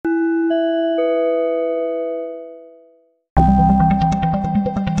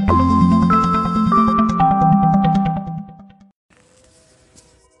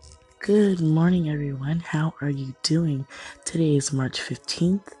Good morning, everyone. How are you doing? Today is March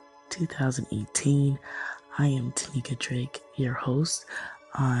 15th, 2018. I am Tanika Drake, your host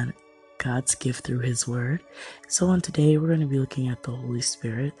on God's Gift Through His Word. So on today, we're going to be looking at the Holy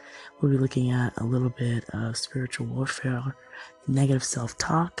Spirit. We'll be looking at a little bit of spiritual warfare, negative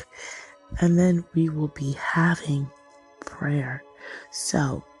self-talk, and then we will be having prayer.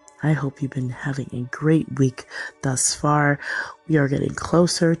 So I hope you've been having a great week thus far. We are getting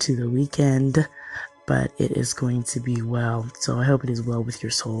closer to the weekend, but it is going to be well. So I hope it is well with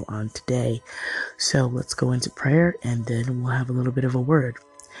your soul on today. So let's go into prayer, and then we'll have a little bit of a word.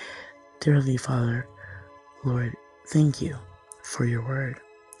 Dear Heavenly Father, Lord, thank you for your word.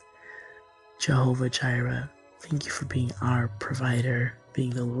 Jehovah Jireh, thank you for being our provider, being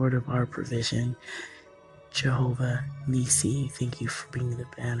the Lord of our provision. Jehovah Nisi, thank you for being the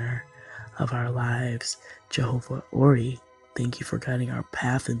banner of our lives. Jehovah Ori, thank you for guiding our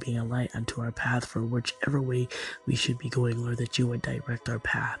path and being a light unto our path for whichever way we should be going, Lord, that you would direct our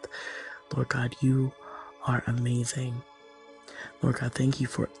path. Lord God, you are amazing. Lord God, thank you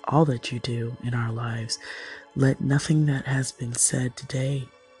for all that you do in our lives. Let nothing that has been said today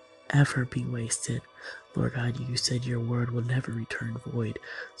ever be wasted. Lord God, you said your word will never return void.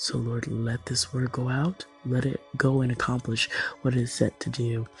 So Lord, let this word go out. Let it go and accomplish what it is set to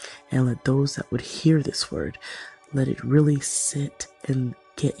do. And let those that would hear this word, let it really sit and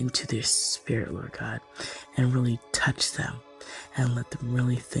get into their spirit, Lord God, and really touch them and let them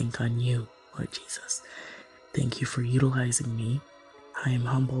really think on you, Lord Jesus. Thank you for utilizing me. I am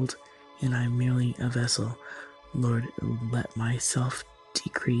humbled and I am merely a vessel. Lord, let myself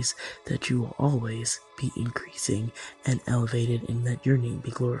decrease, that you will always be increasing and elevated, and let your name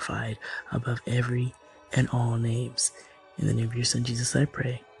be glorified above every and all names. In the name of your Son Jesus I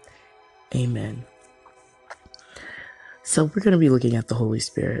pray. Amen. So we're going to be looking at the Holy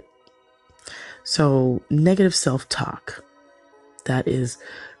Spirit. So negative self-talk, that is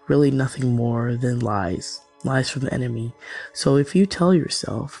really nothing more than lies from the enemy. So if you tell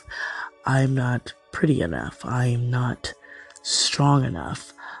yourself, I'm not pretty enough, I'm not strong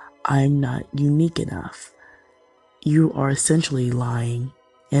enough, I'm not unique enough, you are essentially lying,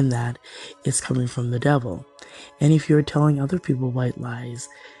 and that is coming from the devil. And if you're telling other people white lies,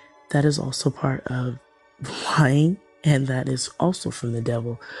 that is also part of lying, and that is also from the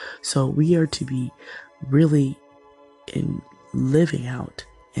devil. So we are to be really in living out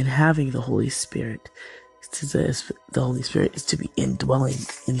and having the Holy Spirit. The Holy Spirit is to be indwelling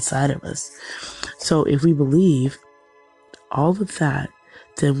inside of us. So if we believe all of that,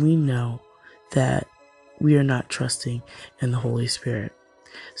 then we know that we are not trusting in the Holy Spirit.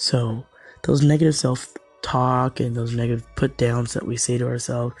 So those negative self-talk and those negative put-downs that we say to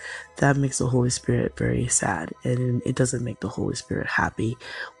ourselves, that makes the Holy Spirit very sad, and it doesn't make the Holy Spirit happy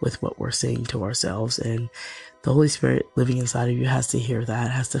with what we're saying to ourselves. And the Holy Spirit living inside of you has to hear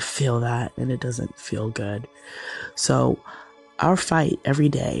that, has to feel that, and it doesn't feel good. So our fight every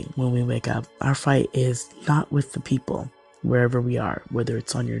day when we wake up, our fight is not with the people wherever we are, whether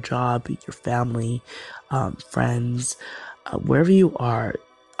it's on your job, your family, friends, wherever you are.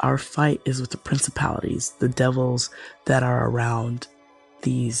 Our fight is with the principalities, the devils that are around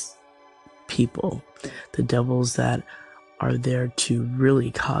these people, the devils that are there to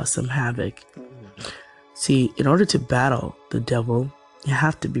really cause some havoc. See, in order to battle the devil, you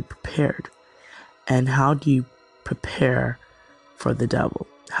have to be prepared. And how do you prepare for the devil?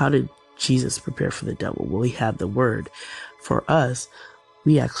 How did Jesus prepare for the devil? Well, he had the word. For us,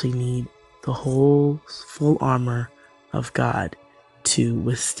 we actually need the whole full armor of God to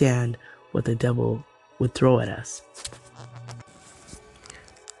withstand what the devil would throw at us.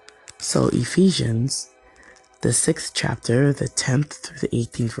 So Ephesians, the 6th chapter, the 10th through the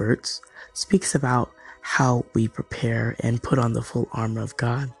 18th verse, speaks about how we prepare and put on the full armor of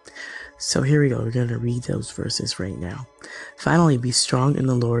God. So here we go. We're going to read those verses right now. Finally, be strong in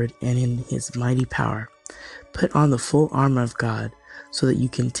the Lord and in his mighty power. Put on the full armor of God so that you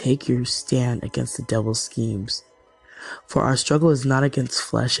can take your stand against the devil's schemes. For our struggle is not against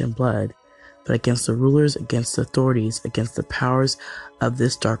flesh and blood, but against the rulers, against the authorities, against the powers of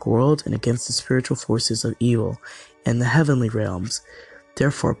this dark world, and against the spiritual forces of evil in the heavenly realms.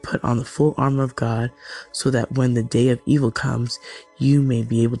 Therefore, put on the full armor of God, so that when the day of evil comes, you may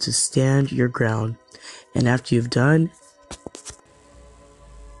be able to stand your ground. And after you've done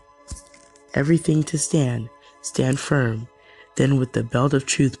everything to stand, stand firm. Then with the belt of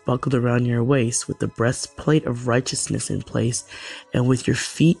truth buckled around your waist, with the breastplate of righteousness in place, and with your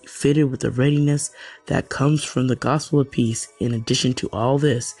feet fitted with the readiness that comes from the gospel of peace. In addition to all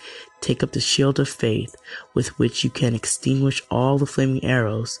this, take up the shield of faith, with which you can extinguish all the flaming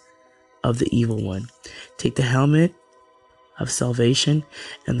arrows of the evil one. Take the helmet of salvation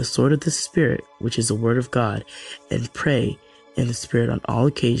and the sword of the Spirit, which is the word of God, and pray in the Spirit on all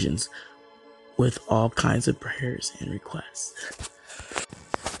occasions with all kinds of prayers and requests.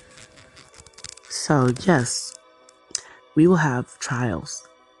 So, yes, we will have trials.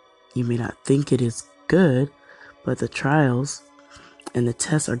 You may not think it is good, but the trials and the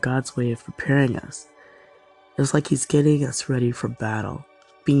tests are God's way of preparing us. It's like He's getting us ready for battle,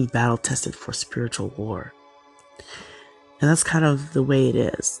 being battle tested for spiritual war. And that's kind of the way it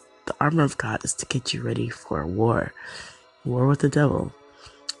is. The armor of God is to get you ready for a war with the devil,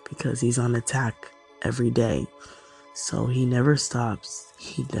 because he's on attack every day. So he never stops,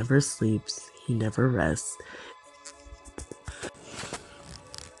 he never sleeps, he never rests.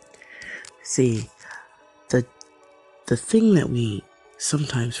 See, the thing that we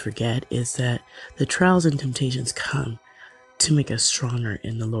sometimes forget is that the trials and temptations come to make us stronger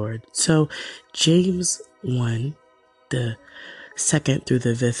in the Lord. So James 1, the 2nd through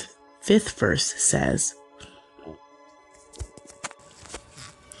the 5th verse says,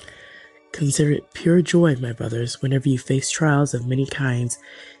 "Consider it pure joy, my brothers, whenever you face trials of many kinds,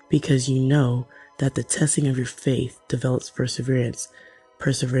 because you know that the testing of your faith develops perseverance.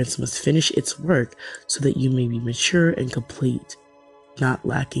 Perseverance must finish its work so that you may be mature and complete, not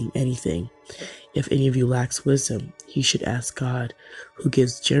lacking anything. If any of you lacks wisdom, he should ask God, who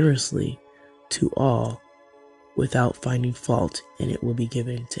gives generously to all without finding fault, and it will be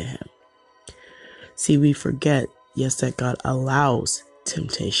given to him." See, we forget, yes, that God allows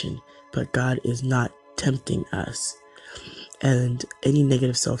temptation, but God is not tempting us. And any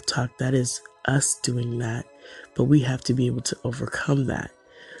negative self-talk, that is us doing that, but we have to be able to overcome that.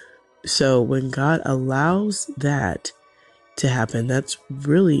 So when God allows that to happen, that's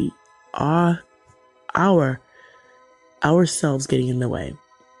really ourselves getting in the way.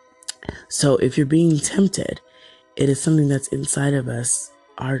 So if you're being tempted, it is something that's inside of us,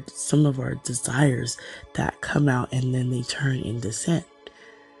 some of our desires that come out and then they turn into sin.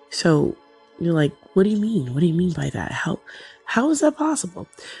 So you're like, what do you mean? What do you mean by that? How is that possible?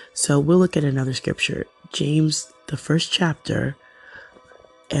 So we'll look at another scripture, James, the 1st chapter,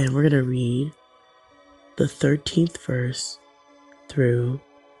 and we're going to read the 13th verse through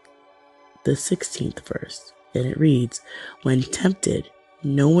the 16th verse. And it reads, "When tempted,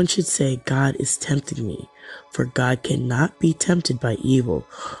 no one should say, 'God is tempting me,' for God cannot be tempted by evil,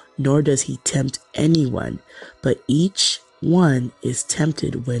 nor does he tempt anyone, but each one is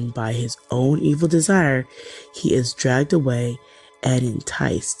tempted when by his own evil desire he is dragged away and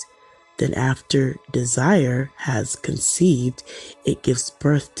enticed. Then after desire has conceived, it gives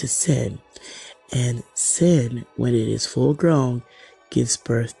birth to sin. And sin, when it is full grown, gives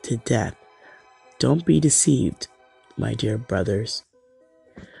birth to death. Don't be deceived, my dear brothers."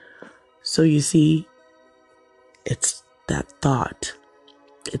 So you see, it's that thought.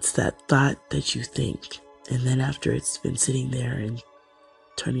 It's that thought that you think. And then after it's been sitting there and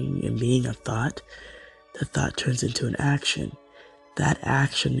turning and being a thought, the thought turns into an action. That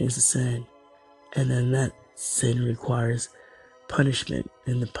action is a sin. And then that sin requires punishment.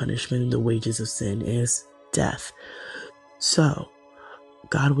 And the punishment and the wages of sin is death. So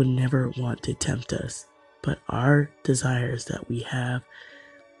God would never want to tempt us. But our desires that we have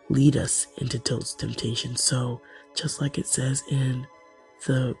lead us into those temptations. So just like it says in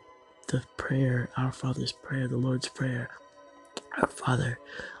the prayer, our Father's prayer, the Lord's Prayer, "Our Father,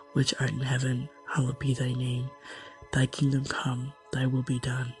 which art in heaven, hallowed be thy name. Thy kingdom come, thy will be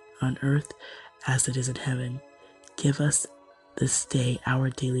done, on earth as it is in heaven. Give us this day our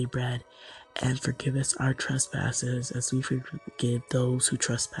daily bread, and forgive us our trespasses as we forgive those who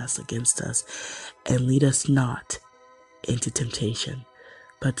trespass against us. And lead us not into temptation,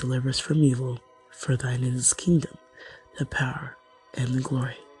 but deliver us from evil. For thine is the kingdom, the power, and the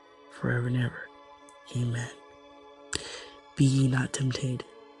glory, forever and ever. Amen. Be ye not tempted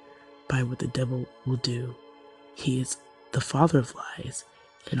by what the devil will do. He is the father of lies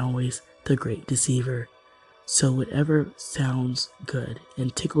and always the great deceiver. So whatever sounds good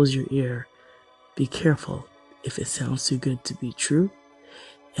and tickles your ear, be careful. If it sounds too good to be true,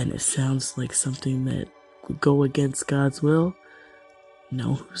 and it sounds like something that would go against God's will,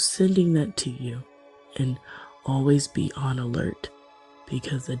 know who's sending that to you, and always be on alert,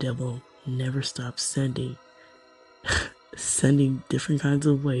 because the devil never stops sending different kinds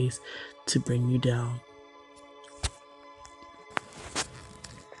of ways to bring you down.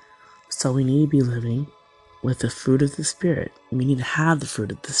 So we need to be living with the fruit of the Spirit. We need to have the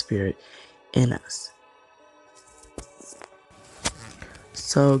fruit of the Spirit in us.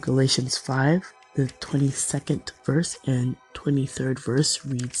 So Galatians 5, the 22nd verse and 23rd verse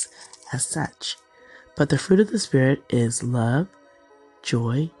reads as such. But the fruit of the Spirit is love,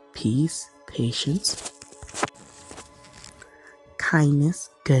 joy, peace, patience, kindness,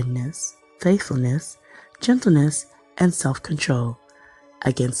 goodness, faithfulness, gentleness, and self-control.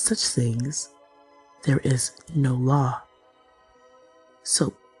 Against such things there is no law.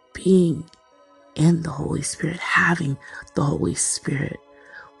 So being in the Holy Spirit, having the Holy Spirit,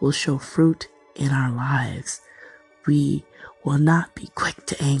 will show fruit in our lives. We will not be quick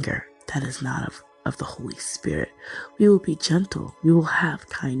to anger. That is not of the Holy Spirit. We will be gentle. We will have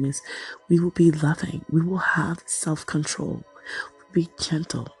kindness. We will be loving. We will have self-control. Be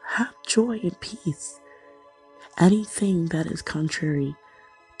gentle. Have joy and peace. Anything that is contrary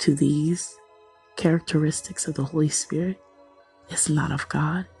to these characteristics of the Holy Spirit is not of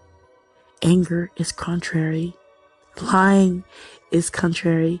God. Anger is contrary. Lying is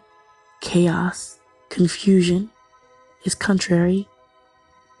contrary. Chaos, confusion is contrary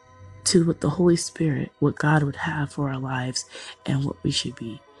to what the Holy Spirit, what God would have for our lives, and what we should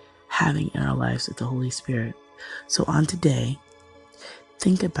be having in our lives with the Holy Spirit. So on today,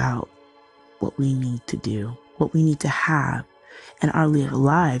 think about what we need to do, what we need to have, and our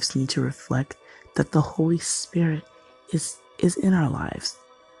lives need to reflect that the Holy Spirit is in our lives,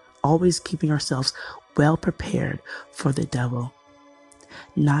 always keeping ourselves well prepared for the devil,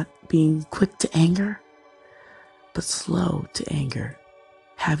 not being quick to anger, but slow to anger,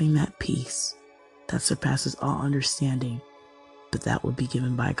 having that peace that surpasses all understanding, but that will be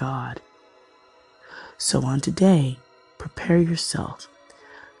given by God. So on today, prepare yourself.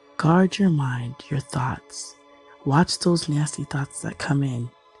 Guard your mind, your thoughts. Watch those nasty thoughts that come in,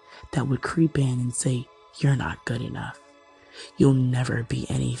 that would creep in and say, you're not good enough. You'll never be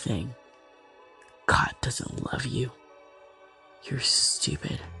anything. God doesn't love you. You're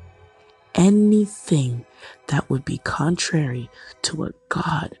stupid. Anything that would be contrary to what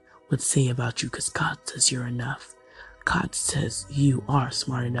God would say about you, because God says you're enough. God says you are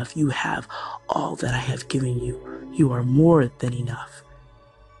smart enough. You have all that I have given you. You are more than enough.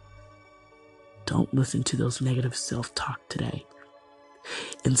 Don't listen to those negative self-talk today.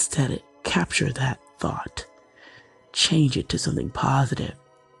 Instead, capture that thought. Change it to something positive,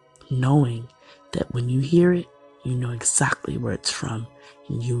 knowing that when you hear it, you know exactly where it's from,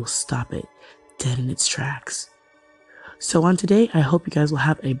 and you will stop it dead in its tracks. So on today, I hope you guys will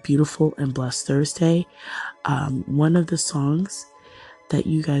have a beautiful and blessed Thursday. One of the songs that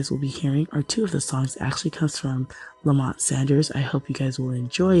you guys will be hearing, or two of the songs, actually comes from Lamont Sanders. I hope you guys will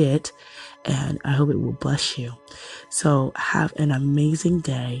enjoy it, and I hope it will bless you. So have an amazing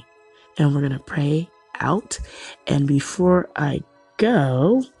day, and we're going to pray out. And before I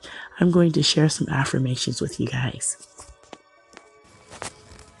go, I'm going to share some affirmations with you guys.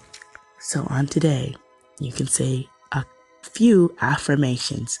 So on today, you can say a few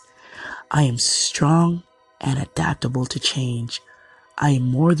affirmations. I am strong and adaptable to change. I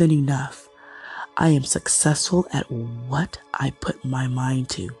am more than enough. I am successful at what I put my mind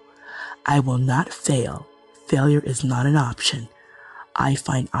to. I will not fail. Failure is not an option. I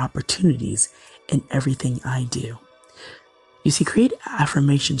find opportunities in everything I do. You see, create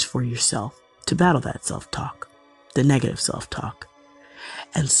affirmations for yourself to battle that self-talk, the negative self-talk,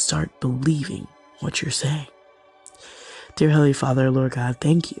 and start believing what you're saying. Dear Heavenly Father, Lord God,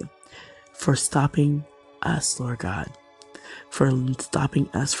 thank you for stopping us, Lord God, for stopping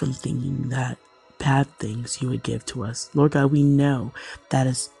us from thinking that bad things you would give to us. Lord God, we know that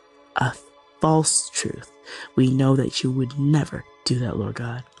is a false truth. We know that you would never do that, Lord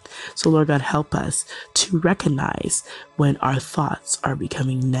God. So, Lord God, help us to recognize when our thoughts are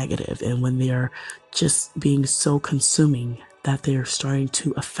becoming negative and when they are just being so consuming that they are starting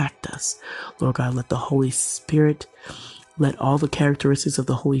to affect us. Lord God, let the Holy Spirit, let all the characteristics of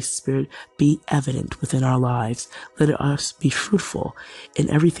the Holy Spirit be evident within our lives. Let us be fruitful in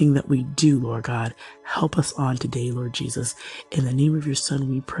everything that we do, Lord God. Help us on today, Lord Jesus. In the name of your Son,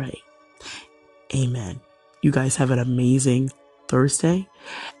 we pray. Amen. You guys have an amazing Thursday,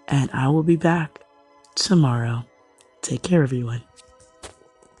 and I will be back tomorrow. Take care, everyone.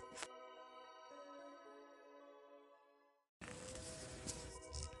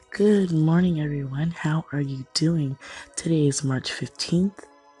 Good morning, everyone. How are you doing? Today is March 15th,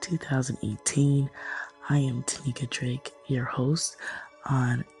 2018. I am Tanika Drake, your host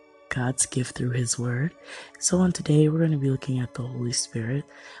on God's Gift Through His Word. So on today, we're going to be looking at the Holy Spirit.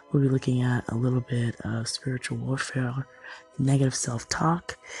 We'll be looking at a little bit of spiritual warfare, negative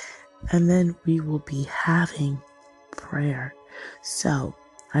self-talk, and then we will be having prayer. So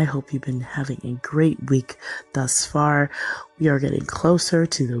I hope you've been having a great week thus far. We are getting closer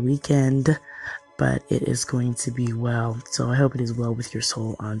to the weekend, but it is going to be well. So I hope it is well with your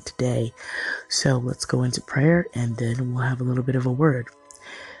soul on today. So let's go into prayer, and then we'll have a little bit of a word.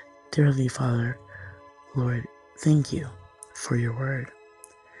 Dear Heavenly Father, Lord, thank you for your word.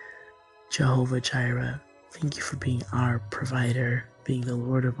 Jehovah Jireh, thank you for being our provider, being the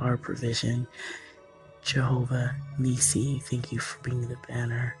Lord of our provision. Jehovah Nisi, thank you for being the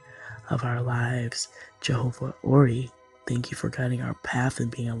banner of our lives. Jehovah Ori, thank you for guiding our path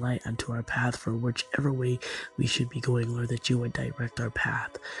and being a light unto our path for whichever way we should be going, Lord, that you would direct our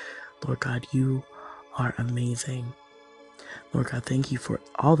path. Lord God, you are amazing. Lord God, thank you for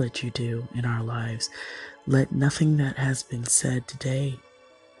all that you do in our lives. Let nothing that has been said today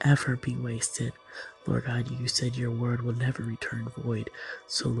ever be wasted. Lord God, you said your word will never return void.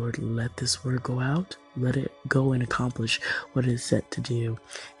 So Lord, let this word go out. Let it go and accomplish what it is set to do.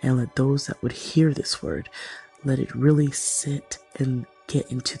 And let those that would hear this word, let it really sit and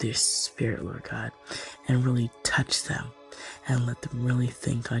get into their spirit, Lord God, and really touch them and let them really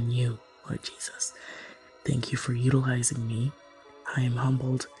think on you, Lord Jesus. Thank you for utilizing me. I am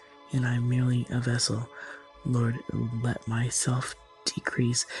humbled and I am merely a vessel. Lord, let myself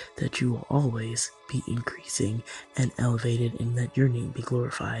decrease, that you will always be increasing and elevated, and let your name be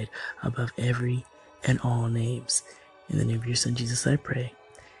glorified above every and all names. In the name of your Son, Jesus, I pray.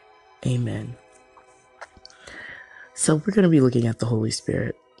 Amen. So we're going to be looking at the Holy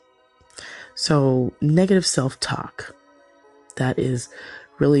Spirit. So negative self-talk, that is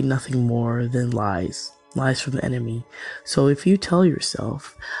really nothing more than lies from the enemy. So if you tell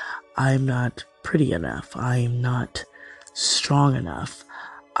yourself, I'm not pretty enough, I'm not strong enough,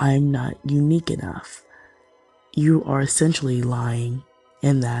 I'm not unique enough, you are essentially lying,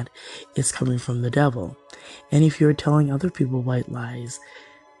 and that is coming from the devil. And if you're telling other people white lies,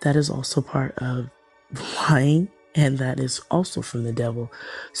 that is also part of lying, and that is also from the devil.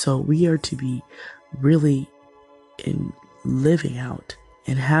 So we are to be really in living out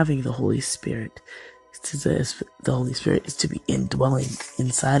and having the Holy Spirit. The Holy Spirit is to be indwelling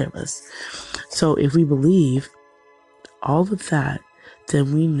inside of us. So if we believe all of that,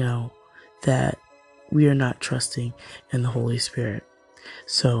 then we know that we are not trusting in the Holy Spirit.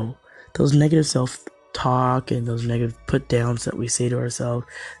 So those negative self-talk and those negative put-downs that we say to ourselves,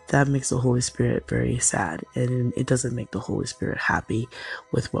 that makes the Holy Spirit very sad, and it doesn't make the Holy Spirit happy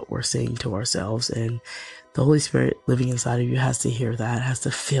with what we're saying to ourselves. And the Holy Spirit living inside of you has to hear that, has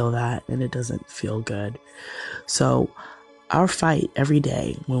to feel that, and it doesn't feel good. So our fight every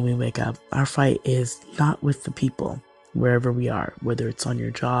day when we wake up, our fight is not with the people wherever we are, whether it's on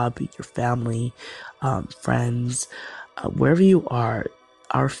your job, your family, friends, wherever you are.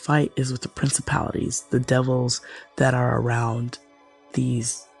 Our fight is with the principalities, the devils that are around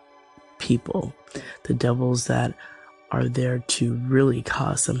these people, the devils that are there to really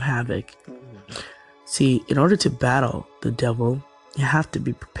cause some havoc. See, in order to battle the devil, you have to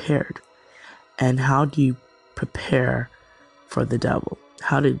be prepared. And how do you prepare for the devil?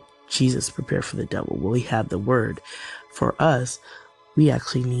 How did Jesus prepare for the devil? Well, he had the word. For us, we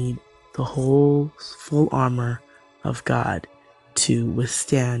actually need the whole full armor of God to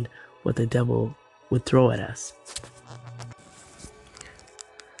withstand what the devil would throw at us.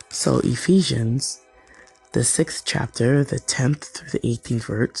 So Ephesians, the 6th chapter, the 10th through the 18th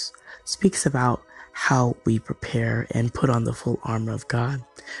verse, speaks about how we prepare and put on the full armor of God.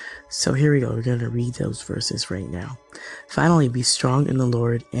 So here we go. We're going to read those verses right now. Finally, be strong in the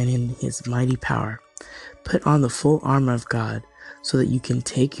Lord and in his mighty power. Put on the full armor of God so that you can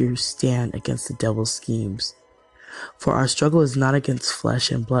take your stand against the devil's schemes. For our struggle is not against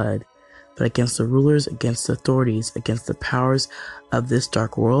flesh and blood, but against the rulers, against the authorities, against the powers of this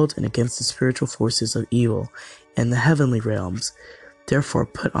dark world, and against the spiritual forces of evil in the heavenly realms. Therefore,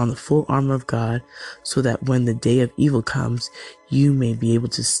 put on the full armor of God, so that when the day of evil comes, you may be able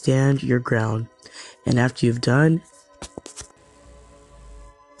to stand your ground. And after you've done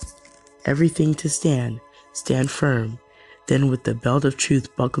everything to stand, stand firm. Then with the belt of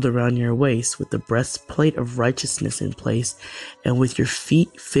truth buckled around your waist, with the breastplate of righteousness in place, and with your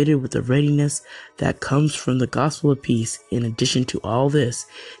feet fitted with the readiness that comes from the gospel of peace. In addition to all this,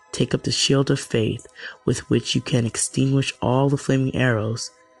 take up the shield of faith, with which you can extinguish all the flaming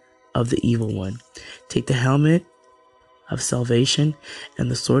arrows of the evil one. Take the helmet of salvation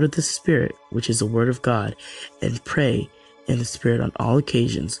and the sword of the Spirit, which is the word of God, and pray in the Spirit on all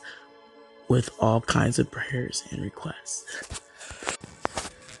occasions, with all kinds of prayers and requests.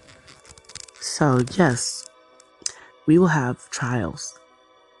 So yes, we will have trials.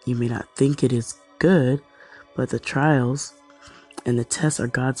 You may not think it is good, but the trials and the tests are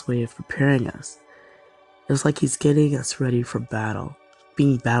God's way of preparing us. It's like he's getting us ready for battle.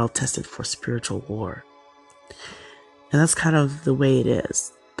 being battle tested for spiritual war. And that's kind of the way it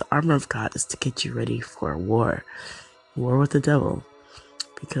is. The armor of God is to get you ready for a war with the devil,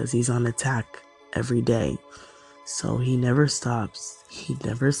 because he's on attack every day. So he never stops, he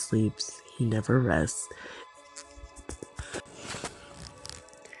never sleeps, he never rests.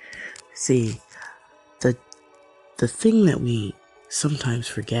 See, the thing that we sometimes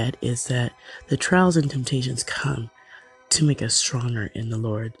forget is that the trials and temptations come to make us stronger in the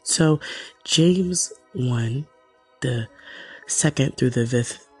Lord. So James 1, the 2nd through the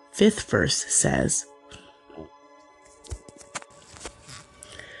 5th verse says,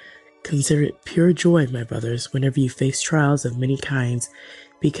 "Consider it pure joy, my brothers, whenever you face trials of many kinds,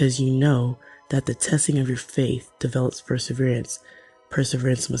 because you know that the testing of your faith develops perseverance.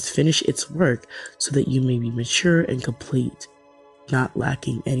 Perseverance must finish its work so that you may be mature and complete, not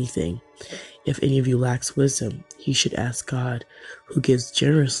lacking anything. If any of you lacks wisdom, he should ask God, who gives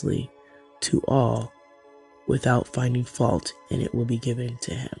generously to all without finding fault, and it will be given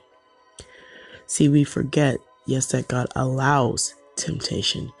to him." See, we forget, yes, that God allows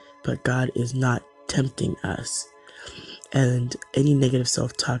temptation, but God is not tempting us. And any negative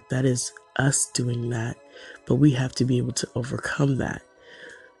self-talk, that is us doing that, but we have to be able to overcome that.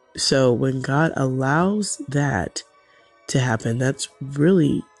 So when God allows that to happen, that's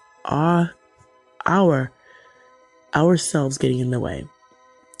really ourselves getting in the way.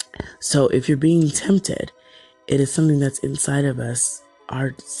 So if you're being tempted, it is something that's inside of us,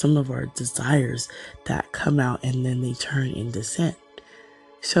 some of our desires that come out and then they turn into sin.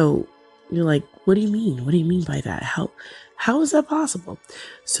 So you're like, what do you mean? What do you mean by that? How is that possible?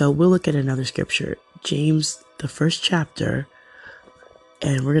 So we'll look at another scripture, James, the 1st chapter,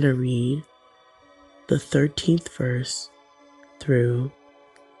 and we're going to read the 13th verse through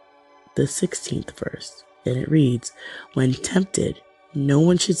the 16th verse. And it reads, "When tempted, no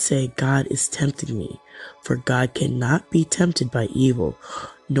one should say, 'God is tempting me,' for God cannot be tempted by evil,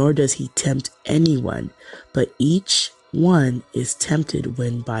 nor does he tempt anyone. But each one is tempted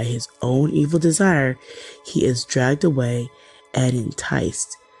when by his own evil desire he is dragged away and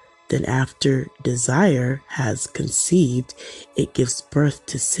enticed. Then after desire has conceived, it gives birth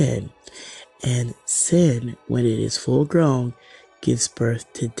to sin. And sin, when it is full grown, gives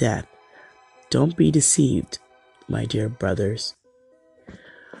birth to death. Don't be deceived, my dear brothers."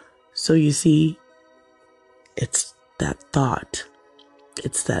 So you see, it's that thought.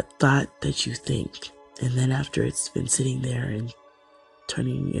 It's that thought that you think. And then after it's been sitting there and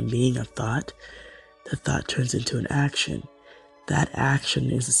turning and being a thought, the thought turns into an action. That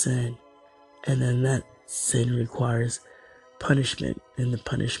action is a sin. And then that sin requires punishment. And the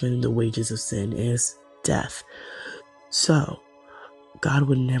punishment and the wages of sin is death. So God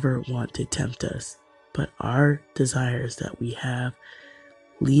would never want to tempt us, but our desires that we have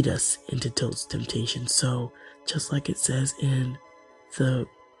lead us into those temptations. So just like it says in the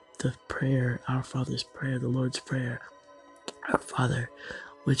prayer, our Father's prayer, the Lord's Prayer, "Our Father,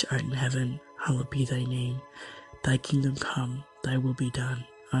 which art in heaven, hallowed be thy name. Thy kingdom come, thy will be done,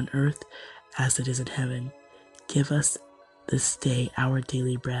 on earth as it is in heaven. Give us this day our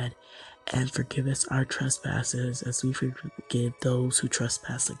daily bread, and forgive us our trespasses as we forgive those who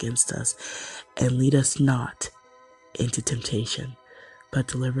trespass against us. And lead us not into temptation, but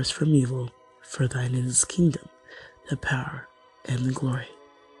deliver us from evil. For thine is the kingdom, the power, and the glory,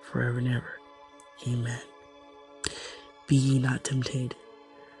 forever and ever. Amen. Be ye not tempted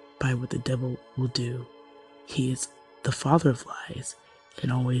by what the devil will do. He is the father of lies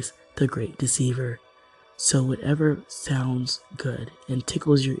and always the great deceiver. So whatever sounds good and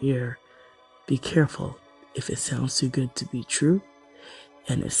tickles your ear, be careful. If it sounds too good to be true,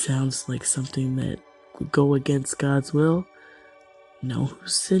 and it sounds like something that would go against God's will, know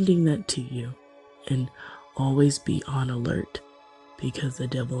who's sending that to you. And always be on alert, because the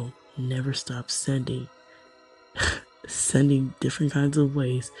devil never stops sending different kinds of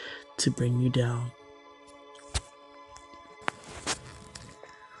ways to bring you down.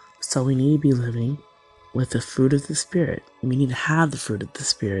 So we need to be living with the fruit of the Spirit. We need to have the fruit of the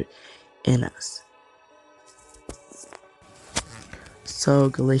Spirit in us. So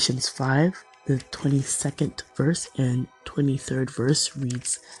Galatians 5, the 22nd verse and 23rd verse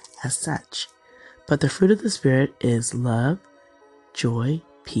reads as such: "But the fruit of the Spirit is love, joy,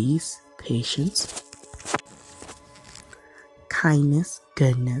 peace, patience, kindness,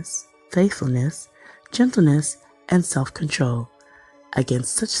 goodness, faithfulness, gentleness, and self-control.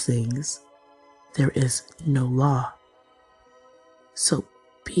 Against such things there is no law." So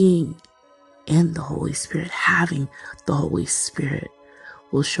being in the Holy Spirit, having the Holy Spirit,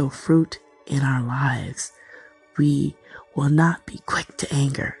 will show fruit in our lives. We will not be quick to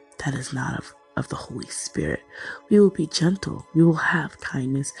anger. That is not of the Holy Spirit. We will be gentle. We will have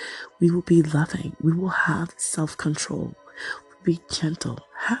kindness. We will be loving. We will have self-control. Be gentle.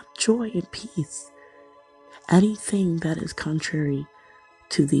 Have joy and peace. Anything that is contrary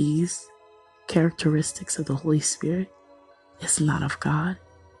to these characteristics of the Holy Spirit is not of God.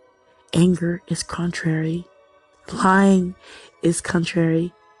 Anger is contrary. Lying is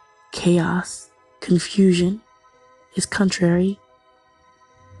contrary. Chaos, confusion is contrary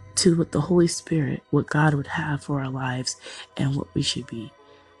to what the Holy Spirit, what God would have for our lives, and what we should be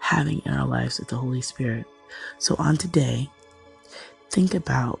having in our lives with the Holy Spirit. So on today, think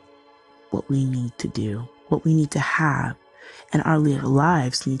about what we need to do, what we need to have, and our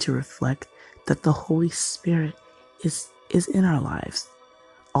lives need to reflect that the Holy Spirit is in our lives,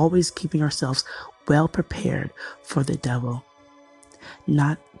 always keeping ourselves well prepared for the devil,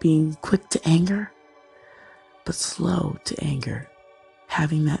 not being quick to anger, but slow to anger,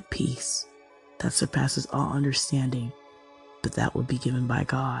 having that peace that surpasses all understanding, but that will be given by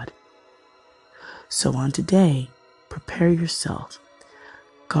God. So on today, prepare yourself.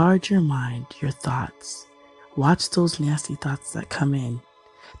 Guard your mind, your thoughts. Watch those nasty thoughts that come in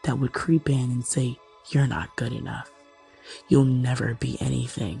that would creep in and say, you're not good enough. You'll never be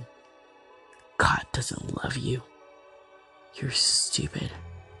anything. God doesn't love you. You're stupid.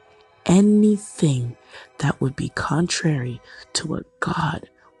 Anything that would be contrary to what God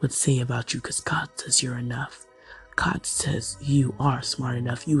would say about you, because God says you're enough. God says you are smart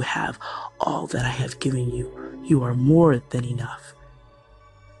enough. You have all that I have given you. You are more than enough.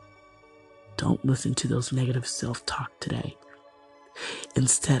 Don't listen to those negative self-talk today.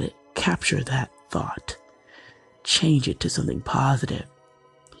 Instead, capture that thought. Change it to something positive,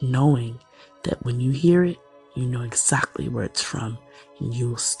 knowing that when you hear it, you know exactly where it's from, and you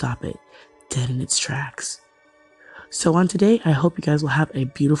will stop it dead in its tracks. So on today, I hope you guys will have a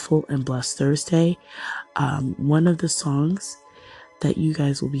beautiful and blessed Thursday. One of the songs that you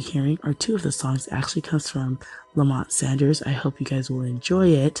guys will be hearing, or two of the songs, actually comes from Lamont Sanders. I hope you guys will enjoy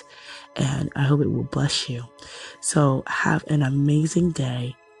it, and I hope it will bless you. So have an amazing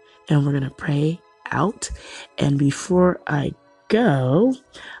day, and we're going to pray out. And before I go,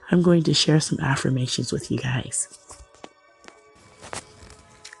 I'm going to share some affirmations with you guys.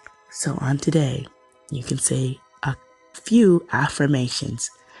 So on today, you can say a few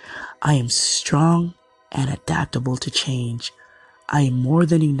affirmations. I am strong and adaptable to change. I am more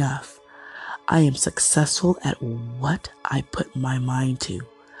than enough. I am successful at what I put my mind to.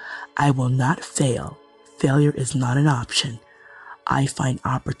 I will not fail. Failure is not an option. I find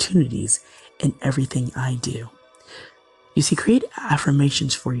opportunities in everything I do. You see, create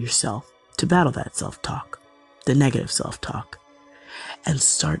affirmations for yourself to battle that self-talk, the negative self-talk, and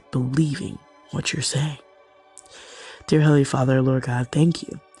start believing what you're saying. Dear Heavenly Father, Lord God, thank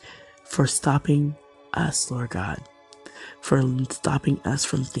you for stopping us, Lord God, for stopping us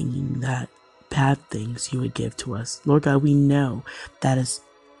from thinking that bad things you would give to us. Lord God, we know that is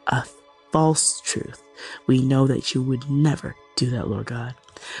a false truth. We know that you would never do that, Lord God.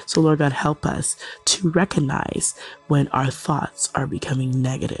 So, Lord God, help us to recognize when our thoughts are becoming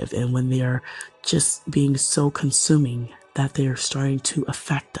negative and when they are just being so consuming that they are starting to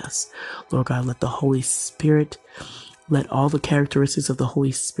affect us. Lord God, let the Holy Spirit, let all the characteristics of the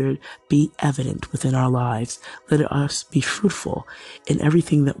Holy Spirit be evident within our lives. Let us be fruitful in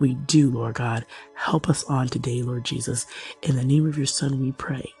everything that we do, Lord God. Help us on today, Lord Jesus. In the name of your Son, we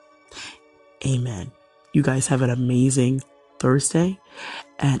pray. Amen. You guys have an amazing Thursday,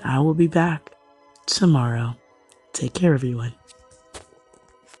 and I will be back tomorrow. Take care, everyone.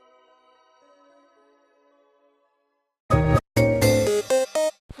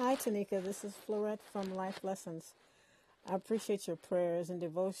 Hi, Tanika. This is Florette from Life Lessons. I appreciate your prayers and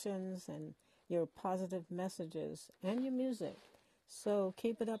devotions and your positive messages and your music. So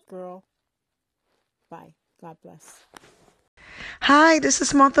keep it up, girl. Bye. God bless. Hi, this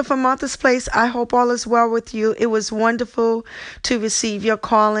is Martha from Martha's Place. I hope all is well with you. It was wonderful to receive your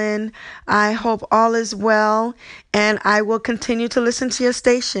call-in. I hope all is well, and I will continue to listen to your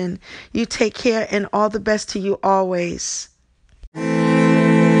station. You take care, and all the best to you always.